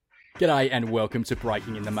G'day and welcome to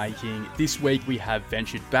Breaking in the Making. This week we have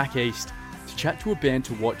ventured back east to chat to a band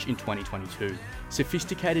to watch in 2022.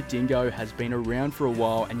 Sophisticated Dingo has been around for a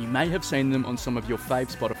while and you may have seen them on some of your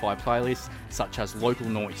fave Spotify playlists such as Local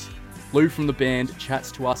Noise. Lou from the band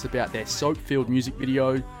chats to us about their soap-filled music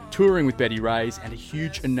video, touring with Beddy Rays and a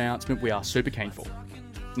huge announcement we are super keen for.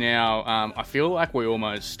 Now, I feel like we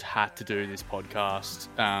almost had to do this podcast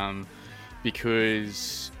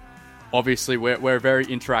because obviously we're a very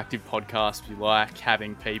interactive podcast. We like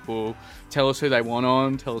having people tell us who they want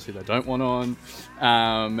on, tell us who they don't want on,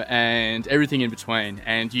 and everything in between.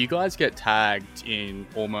 And you guys get tagged in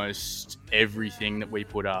almost everything that we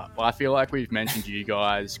put up. I feel like we've mentioned you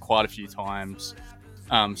guys quite a few times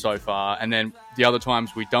so far. And then the other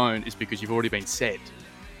times we don't is because you've already been said.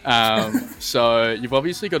 So you've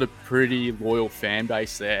obviously got a pretty loyal fan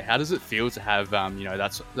base there. How does it feel to have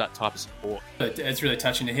that type of support? It's really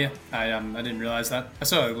touching to hear. I didn't realise that. I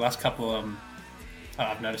saw the last couple.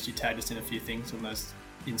 I've noticed you tagged us in a few things on those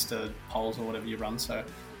Insta polls or whatever you run. So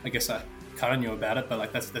I guess I kind of knew about it, but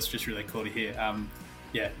like that's just really cool to hear.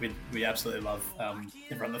 We absolutely love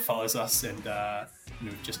everyone that follows us, and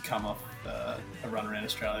we've just come off a run around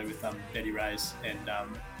Australia with Beddy Rays, and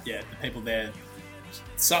the people there.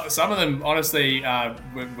 So, some of them, honestly,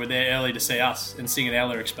 were there early to see us and singing our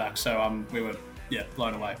lyrics back. So we were,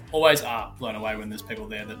 blown away. Always are blown away when there's people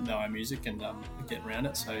there that know our music and get around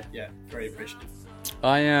it. So, very appreciative.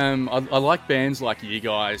 I like bands like you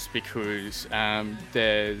guys because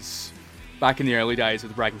there's, back in the early days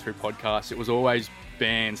of the Breaking Through podcast, it was always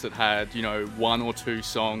bands that had, one or two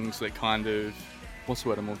songs that kind of, what's the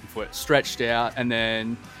word I'm looking for, stretched out, and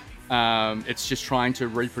then it's just trying to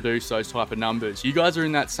reproduce those type of numbers. You guys are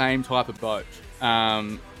in that same type of boat.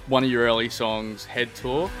 One of your early songs, Head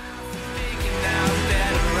Tour.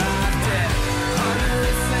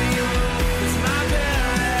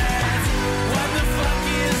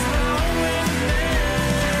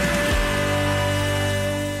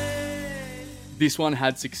 This one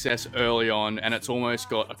had success early on, and it's almost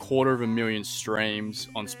got 250,000 streams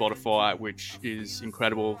on Spotify, which is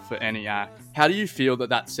incredible for any act. How do you feel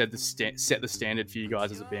that set the standard for you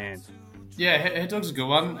guys as a band? Yeah, Head Dog's a good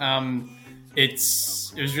one. It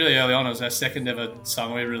was really early on. It was our second ever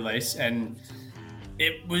song we released, and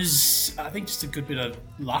it was, I think, just a good bit of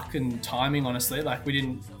luck and timing, honestly. Like, we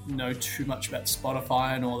didn't know too much about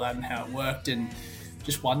Spotify and all that and how it worked, and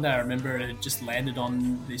just one day I remember it had just landed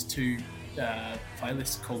on these two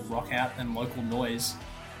playlists called Rock Out and Local Noise,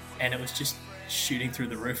 and it was just shooting through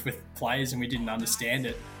the roof with plays, and we didn't understand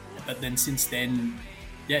it. But then since then,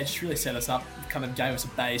 it just really set us up, kind of gave us a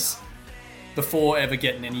base before ever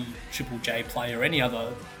getting any Triple J play or any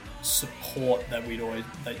other support that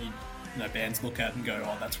bands look at and go,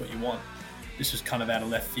 oh, that's what you want. This was kind of out of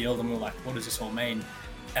left field, and we were like, what does this all mean?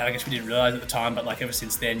 And I guess we didn't realise at the time, but like ever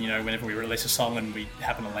since then, whenever we release a song and we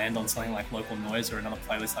happen to land on something like Local Noise or another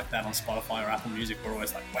playlist like that on Spotify or Apple Music, we're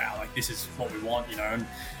always like, wow, like this is what we want, and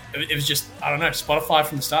it was just, I don't know, Spotify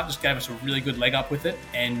from the start just gave us a really good leg up with it,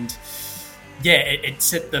 and it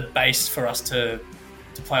set the base for us to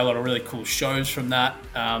play a lot of really cool shows from that,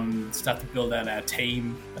 start to build out our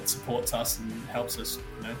team that supports us and helps us,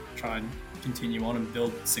 try and continue on and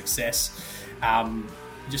build success.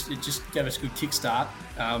 It just gave us a good kickstart,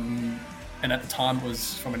 and at the time it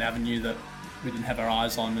was from an avenue that we didn't have our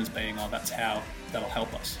eyes on as being, that's how that'll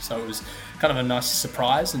help us. So it was kind of a nice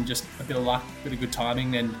surprise and just a bit of luck, a bit of good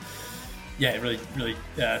timing, and it really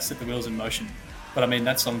set the wheels in motion. But I mean,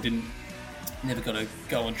 that song never got to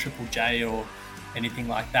go on Triple J or anything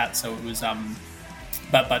like that. So it was,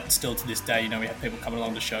 but still to this day, we have people coming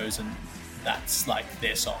along to shows and that's like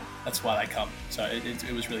their song. That's why they come. So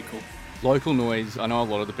it was really cool. Local Noise, I know a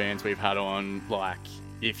lot of the bands we've had on, like,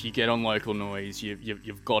 if you get on Local Noise,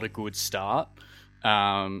 you've got a good start. So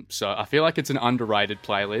I feel like it's an underrated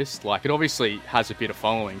playlist. Like, it obviously has a bit of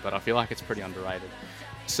following, but I feel like it's pretty underrated.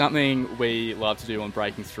 Something we love to do on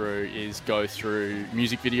Breaking Through is go through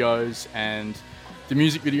music videos, and the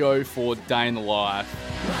music video for Day in the Life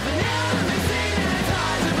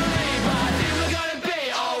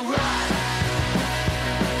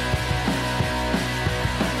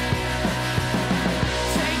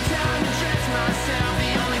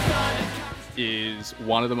is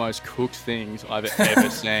one of the most cooked things I've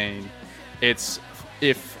ever seen.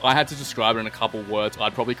 If I had to describe it in a couple words,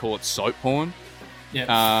 I'd probably call it soap porn.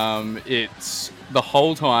 Yeah. It's the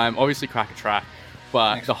whole time, obviously crack a track,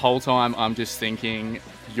 but the whole time I'm just thinking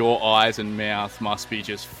your eyes and mouth must be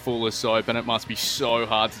just full of soap, and it must be so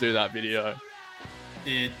hard to do that video.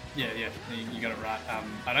 You got it right.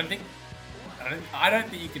 I don't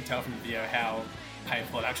think you can tell from the video how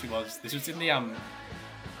painful it actually was. This was in the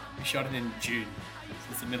We shot it in June.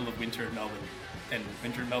 It's the middle of winter in Melbourne, and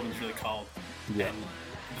winter in Melbourne's really cold. Yeah. And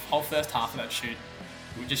the whole first half of that shoot,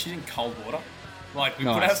 we were just using cold water. Like, we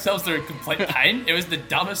put Nice. ourselves through complete pain. It was the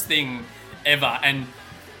dumbest thing ever. And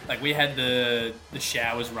like, we had the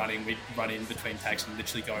showers running. We'd run in between takes and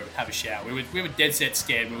literally go have a shower. We were dead set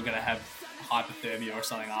scared we were going to have hypothermia or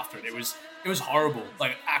something after it. It was horrible,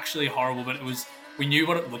 like actually horrible. But we knew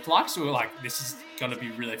what it looked like, so we were like, this is going to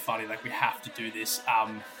be really funny. Like, we have to do this.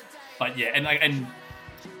 But yeah, and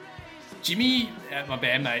Jimmy, my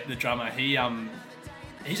bandmate, the drummer,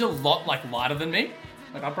 he's a lot like lighter than me.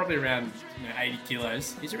 Like, I'm probably around 80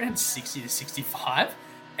 kilos. He's around 60 to 65,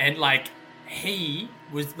 and like, he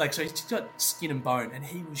was like, so he's got skin and bone, and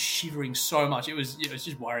he was shivering so much. It was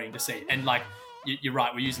just worrying to see. And like, you're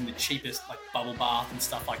right, we're using the cheapest like bubble bath and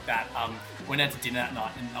stuff like that. Went out to dinner that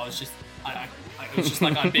night, and I was just, it was just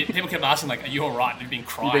like, people kept asking like, "Are you all right?" And I've been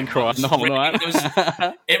crying. You've been crying the whole night.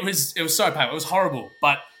 It was so painful. It was horrible,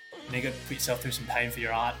 but you got to put yourself through some pain for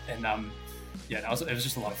your art, and yeah, it was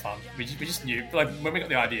just a lot of fun. We just knew, like, when we got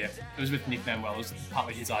the idea, it was with Nick Manuel. It was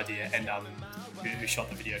partly his idea, and who shot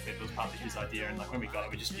the video clip, it was partly his idea. And like, when we got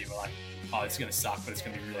it, we just knew, we're like, oh, it's gonna suck, but it's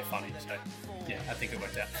gonna be really funny. So yeah, I think it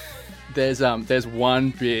worked out. There's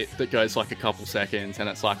one bit that goes like a couple seconds, and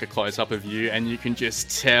it's like a close up of you, and you can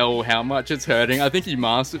just tell how much it's hurting. I think he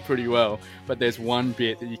masked it pretty well, but there's one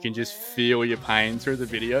bit that you can just feel your pain through the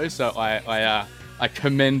video. So I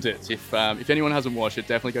commend it. If anyone hasn't watched it,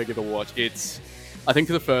 definitely go give it a watch. I think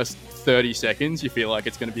for the first 30 seconds, you feel like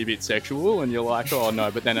it's going to be a bit sexual, and you're like, oh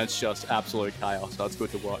no, but then it's just absolute chaos. So it's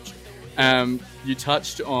good to watch. You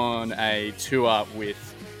touched on a tour with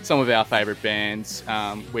some of our favourite bands.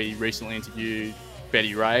 We recently interviewed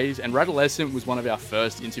Beddy Rays, and Radolescent was one of our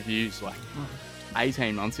first interviews like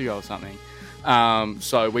 18 months ago or something.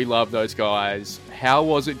 So we love those guys. How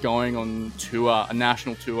was it going on tour, a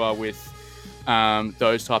national tour with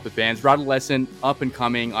those type of bands? Radolescent, up and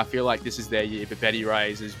coming. I feel like this is their year, but Beddy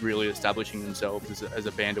Rays is really establishing themselves as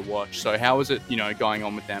a band to watch. So how was it, going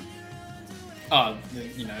on with them? Oh,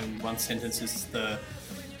 in one sentence is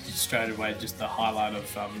straight away just the highlight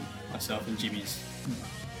of myself and Jimmy's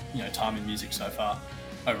time in music so far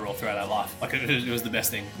overall throughout our life. Like, it was the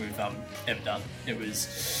best thing we've ever done. The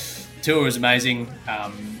tour was amazing.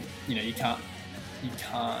 You can't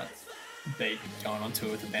beat going on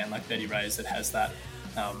tour with a band like Beddy Rays that has that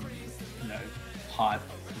hype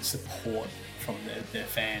and support from their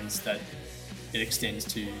fans, that it extends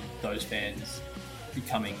to those fans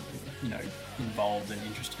becoming involved and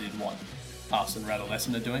interested in what us and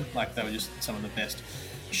Radolescent are doing. Like, they were just some of the best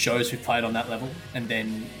shows we played on that level. And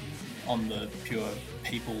then on the pure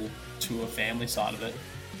people tour family side of it,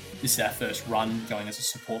 this is our first run going as a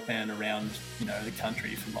support band around the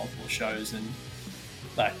country for multiple shows. And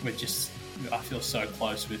like, I feel so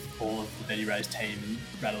close with all of the Beddy Rays team and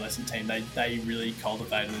Radolescent team. They really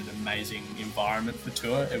cultivated an amazing environment for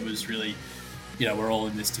tour. It was really, we're all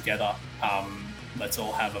in this together. Let's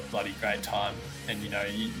all have a bloody great time. And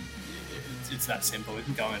it's that simple. We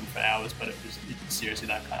can go in for hours, but it was seriously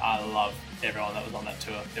that kind. I love everyone that was on that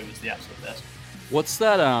tour. It was the absolute best. What's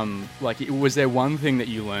that, was there one thing that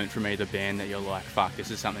you learned from either band that you're like, fuck,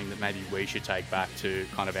 this is something that maybe we should take back to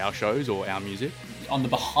kind of our shows or our music? On the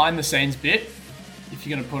behind the scenes bit, if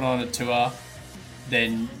you're going to put on a tour,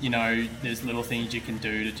 then, there's little things you can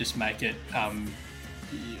do to just make it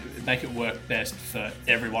work best for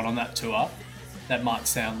everyone on that tour. That might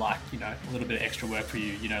sound like, a little bit of extra work for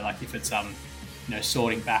you, like if it's,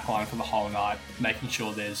 sorting backline for the whole night, making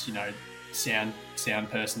sure there's, sound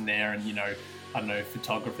person there and, I don't know,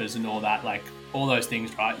 photographers and all that, like all those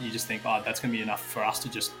things, right? You just think, oh, that's going to be enough for us to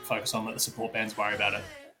just focus on, let the support bands worry about it.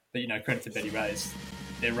 But, credit to Beddy Rays,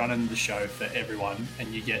 they're running the show for everyone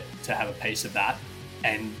and you get to have a piece of that.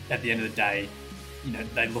 And at the end of the day,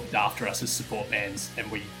 they looked after us as support bands and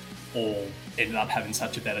we all ended up having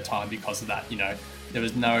such a better time because of that. There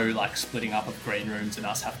was no like splitting up of green rooms and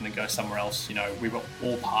us having to go somewhere else. We were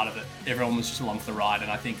all part of it. Everyone was just along for the ride. And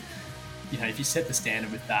I think, if you set the standard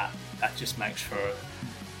with that, that just makes for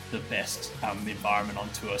the best environment on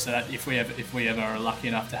tour. So that if we ever are lucky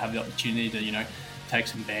enough to have the opportunity to, take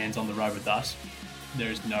some bands on the road with us, there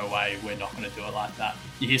is no way we're not going to do it like that.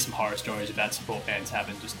 You hear some horror stories about support bands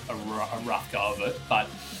having just a rough go of it, but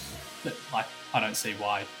like, I don't see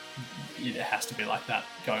why it has to be like that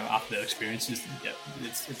going after that experience.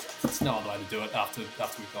 It's no other way to do it after we've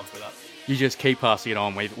gone through that. You just keep passing it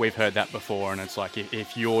on. We've heard that before, and it's like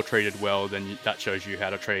if you're treated well, then that shows you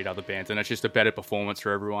how to treat other bands, and it's just a better performance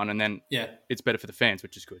for everyone. And then it's better for the fans,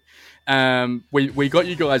 which is good. We got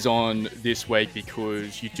you guys on this week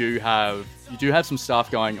because you do have some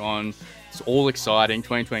stuff going on It's all exciting.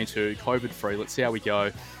 2022, COVID free. Let's see how we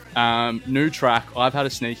go. New track. I've had a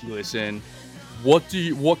sneaky listen. What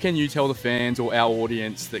can you tell the fans or our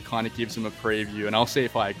audience that kind of gives them a preview? And I'll see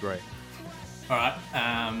if I agree. All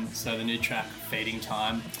right. So the new track, Feeding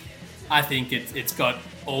Time. I think it's got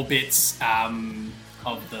all bits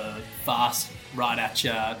of the fast, right at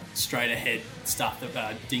you, straight ahead stuff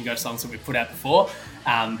that Dingo songs that we've put out before,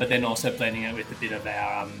 but then also blending it with a bit of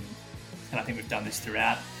our, and I think we've done this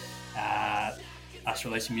throughout us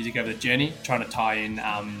releasing music over the journey, trying to tie in,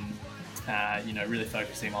 really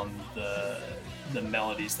focusing on the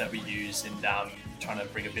melodies that we use and trying to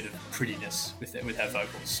bring a bit of prettiness with our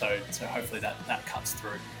vocals. So hopefully that cuts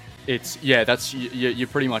through. You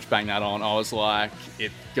pretty much bang that on. I was like,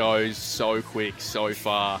 it goes so quick, so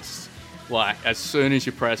fast. Like, as soon as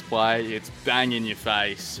you press play, it's bang in your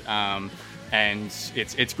face, and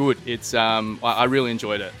it's good. I really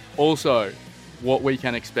enjoyed it. Also, what we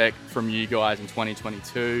can expect from you guys in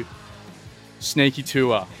 2022, sneaky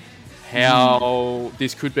tour. How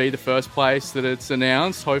this could be the first place that it's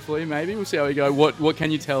announced. Hopefully, maybe we'll see how we go. What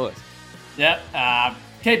can you tell us? Yeah.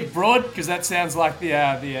 Keep it broad because that sounds like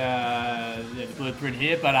the blueprint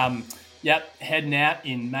here. But heading out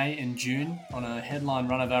in May and June on a headline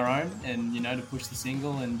run of our own, and to push the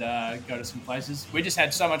single and go to some places. We just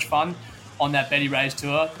had so much fun on that Beddy Rays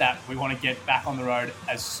tour that we want to get back on the road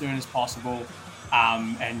as soon as possible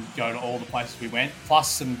and go to all the places we went,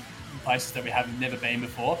 plus some places that we have never been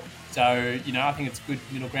before. So I think it's a good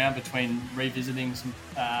middle ground between revisiting some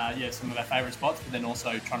of our favourite spots, but then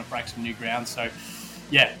also trying to break some new ground. So.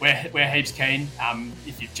 Yeah, we're heaps keen.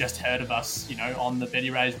 If you've just heard of us, on the Beddy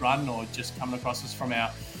Rays run, or just coming across us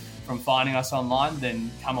from finding us online,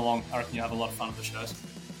 then come along. I reckon you'll have a lot of fun at the shows.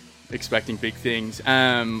 Expecting big things.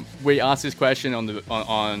 We asked this question on the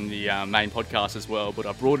main podcast as well, but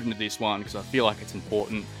I brought it into this one because I feel like it's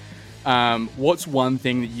important. What's one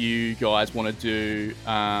thing that you guys want to do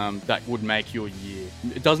that would make your year?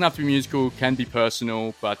 It doesn't have to be musical, can be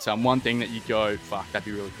personal, but one thing that you go, fuck, that'd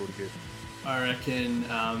be really cool to do. I reckon,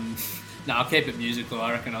 I'll keep it musical. I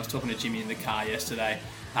reckon I was talking to Jimmy in the car yesterday.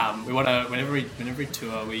 We want to, whenever we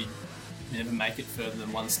tour, we never make it further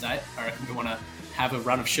than one state. I reckon we want to have a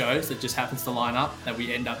run of shows that just happens to line up, that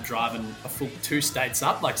we end up driving a full 2 states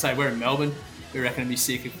up. Like, say we're in Melbourne, we reckon it'd be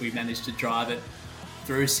sick if we managed to drive it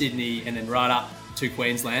through Sydney and then right up to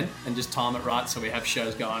Queensland and just time it right so we have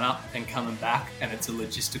shows going up and coming back, and it's a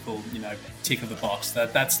logistical, tick of the box.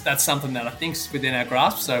 That's something that I think's within our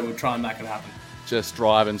grasp, so we'll try and make it happen. Just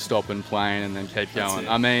drive and stop and plane and then keep going.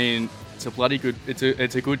 I mean, it's a bloody good.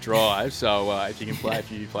 It's a good drive. So if you can play a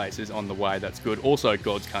few places on the way, that's good. Also,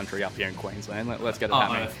 God's country up here in Queensland. Let's get it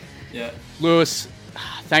happening. Yeah, Lewis,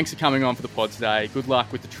 thanks for coming on for the pod today. Good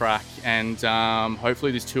luck with the track, and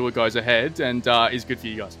hopefully this tour goes ahead and is good for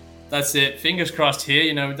you guys. That's it. Fingers crossed here.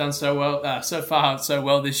 We've done so well, so far, so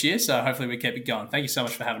well this year. So hopefully we keep it going. Thank you so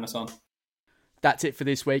much for having us on. That's it for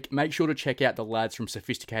this week. Make sure to check out the lads from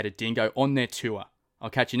Sophisticated Dingo on their tour. I'll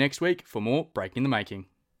catch you next week for more Breaking the Making.